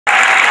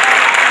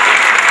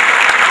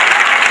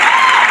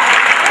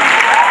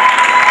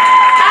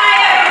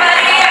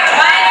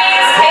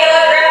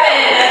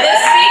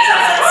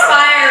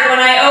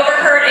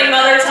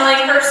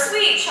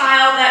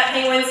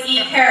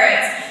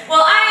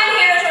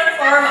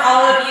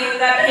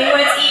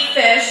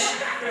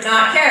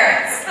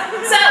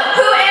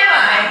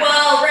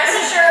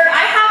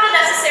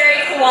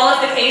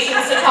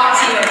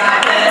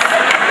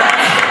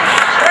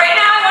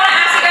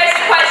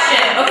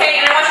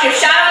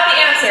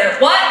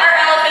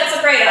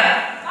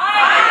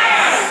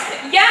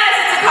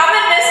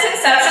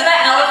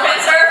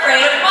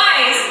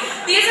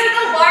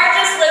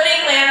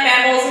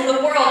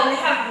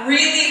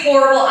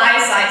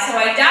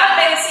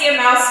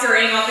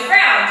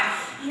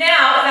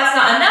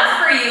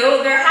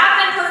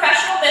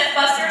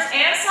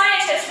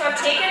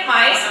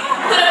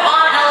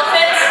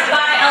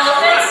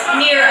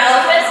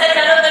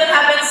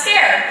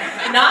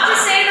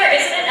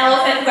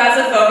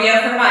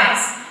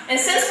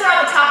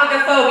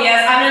topic of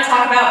phobias, I'm going to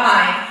talk about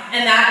mine,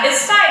 and that is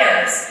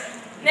spiders.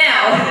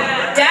 Now,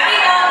 daddy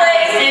long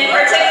legs in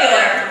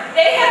particular,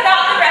 they have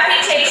gotten the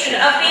reputation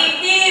of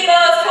being the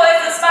most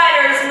poisonous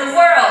spiders in the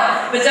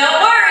world. But don't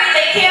worry,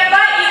 they can't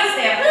bite you because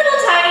they have little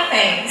tiny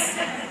fangs.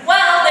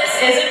 Well, this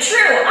isn't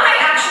true. I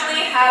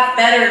actually have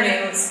better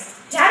news.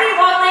 Daddy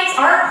long legs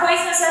aren't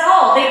poisonous at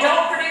all. They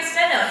don't produce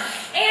venom.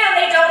 And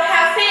they don't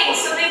have fangs,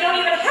 so they don't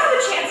even have a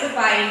chance of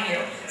biting you.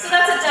 So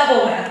that's a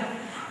double win.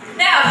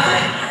 Now,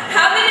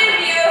 how many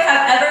of you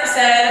have ever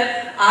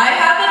said, I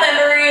have the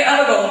memory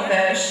of a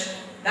goldfish?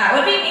 That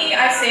would be me.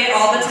 I say it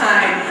all the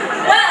time.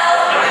 Well,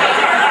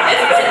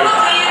 it's been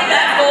believed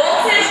that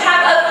goldfish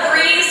have a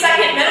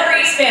 3-second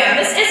memory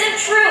span. This isn't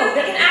true.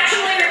 They can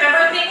actually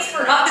remember things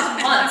for up to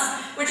months,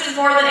 which is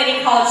more than any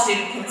college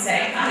student can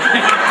say.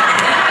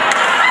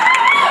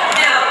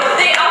 Now,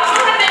 they also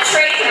have been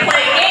trained to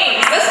play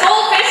games. This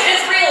goldfish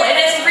is real, and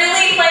it's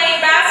really playing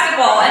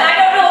basketball. And I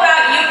don't know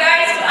about you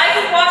guys, but I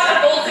can watch a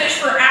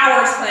goldfish for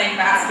hours playing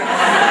basketball.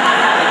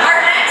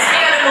 Our next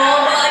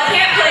animal, well, it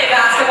can't play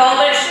basketball,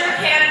 but it sure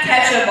can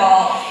catch a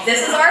ball.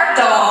 This is our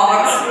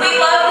dogs. We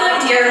love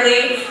them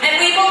dearly,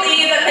 and we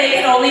believe that they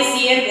can only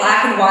see in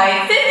black and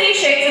white. 50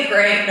 Shades of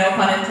Grey, no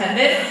pun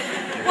intended.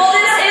 Well,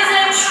 this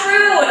isn't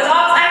true.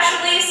 Dogs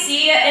actually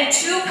see in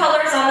 2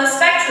 colors on the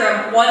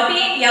spectrum, one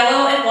being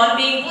yellow and one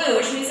being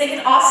blue, which means they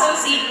can also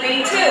see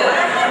green too.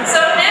 So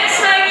next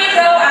time you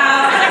go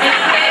out and you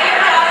get your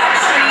dog a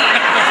treat,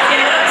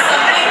 give them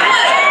something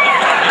blue.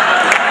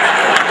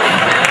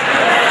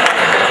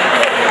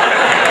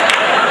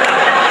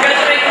 You guys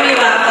are making me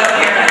laugh up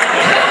here.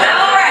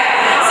 Alright,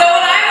 so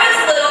when I was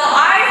little,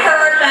 I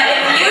heard that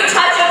if you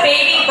touch a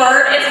baby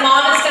bird, its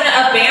mom is going to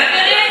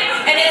abandon it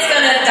and it's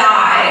going to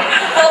die.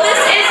 Well,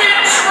 this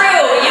isn't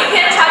true. You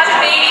can touch a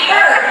baby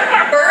bird.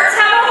 Birds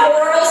have a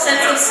horrible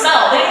sense of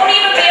smell. They won't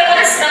even be able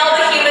to smell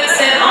the human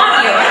scent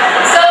on you.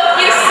 So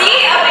if you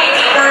see a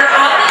baby bird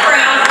on the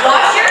ground,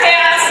 wash your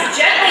hands,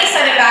 gently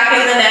set it back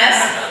in the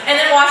nest, and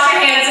then wash your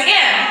hands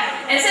again.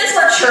 And since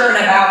we're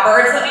chirping about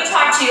birds, let me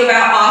talk to you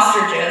about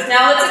ostriches.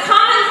 Now, it's a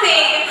common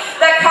thing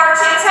that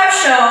cartoons have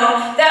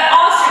shown that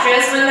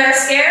ostriches, when they're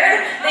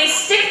scared, they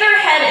stick their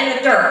head in the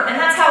dirt, and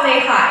that's how they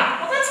hide.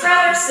 Well, that's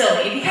rather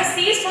silly, because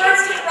these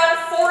birds can run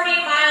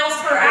 40 miles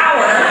per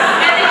hour,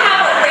 and they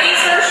have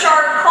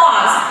razor-sharp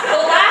claws.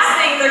 The last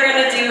thing they're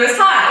going to do is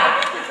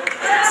hide.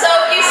 So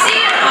if you see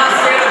an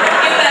ostrich,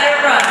 you better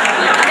run.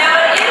 Now,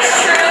 it is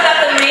true that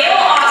the male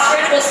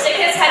ostrich will stick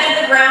his head in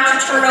the ground to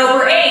turn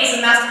over eggs,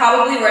 and that's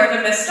probably where the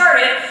myth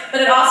started,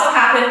 but it also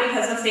happened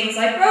because of things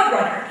like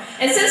Roadrunner.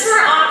 And since we're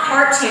on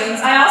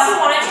cartoons, I also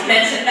wanted to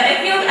mention that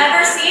if you've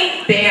ever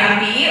seen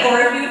Bambi, or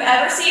if you've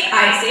ever seen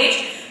Ice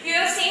Age, you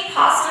have seen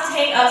possums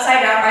hang upside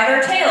down by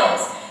their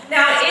tails.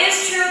 Now, it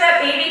is true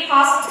that baby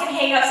possums can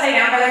hang upside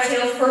down by their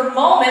tails for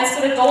moments,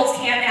 but adults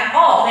can't at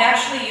all. They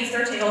actually use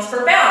their tails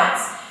for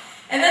balance.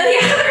 And then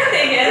the other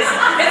thing is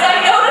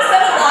I noticed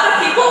that a lot of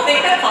people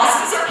think that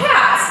possums are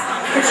cats,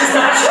 which is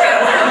not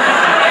true.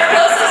 Their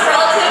closest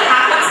relative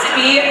happens to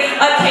be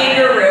a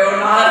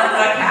kangaroo, not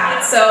a cat.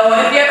 So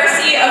if you ever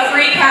see a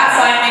free cat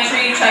sign, make sure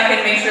you check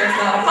it and make sure it's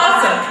not a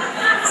possum.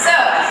 So,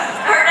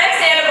 our next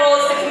animal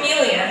is the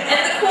chameleon.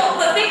 And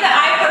the thing that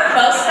I've heard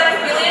most is that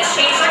chameleons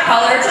change their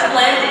color to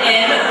blend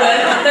in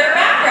with their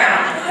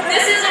background.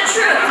 This isn't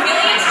true.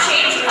 Chameleons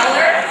change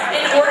color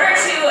in order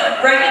to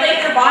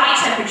regulate their body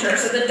temperature.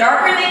 So the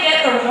darker they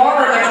get, the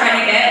warmer they're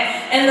trying to get,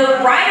 and the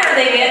brighter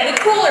they get,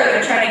 the cooler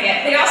they're trying to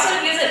get. They also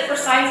use it for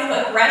signs of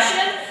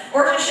aggression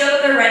or to show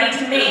that they're ready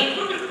to mate.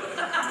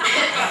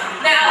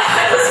 Now,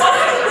 I just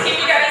wanted to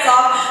leave you guys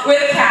off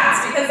with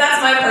cats, because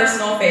that's my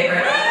personal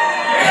favorite.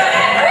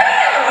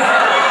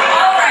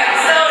 Alright,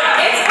 so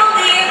it's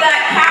believed that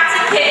cats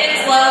and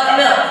kittens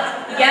love milk.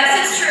 Yes,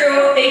 it's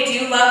true, they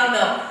do love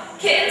milk.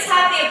 Kittens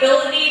have the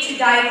ability to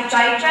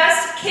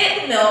digest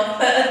kitten milk,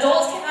 but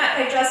adults cannot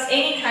digest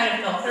any kind of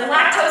milk. They're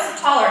lactose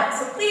intolerant,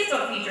 so please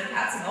don't feed your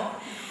cats milk.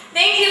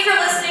 Thank you for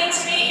listening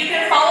to me. You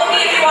can follow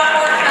me if you want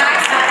more facts.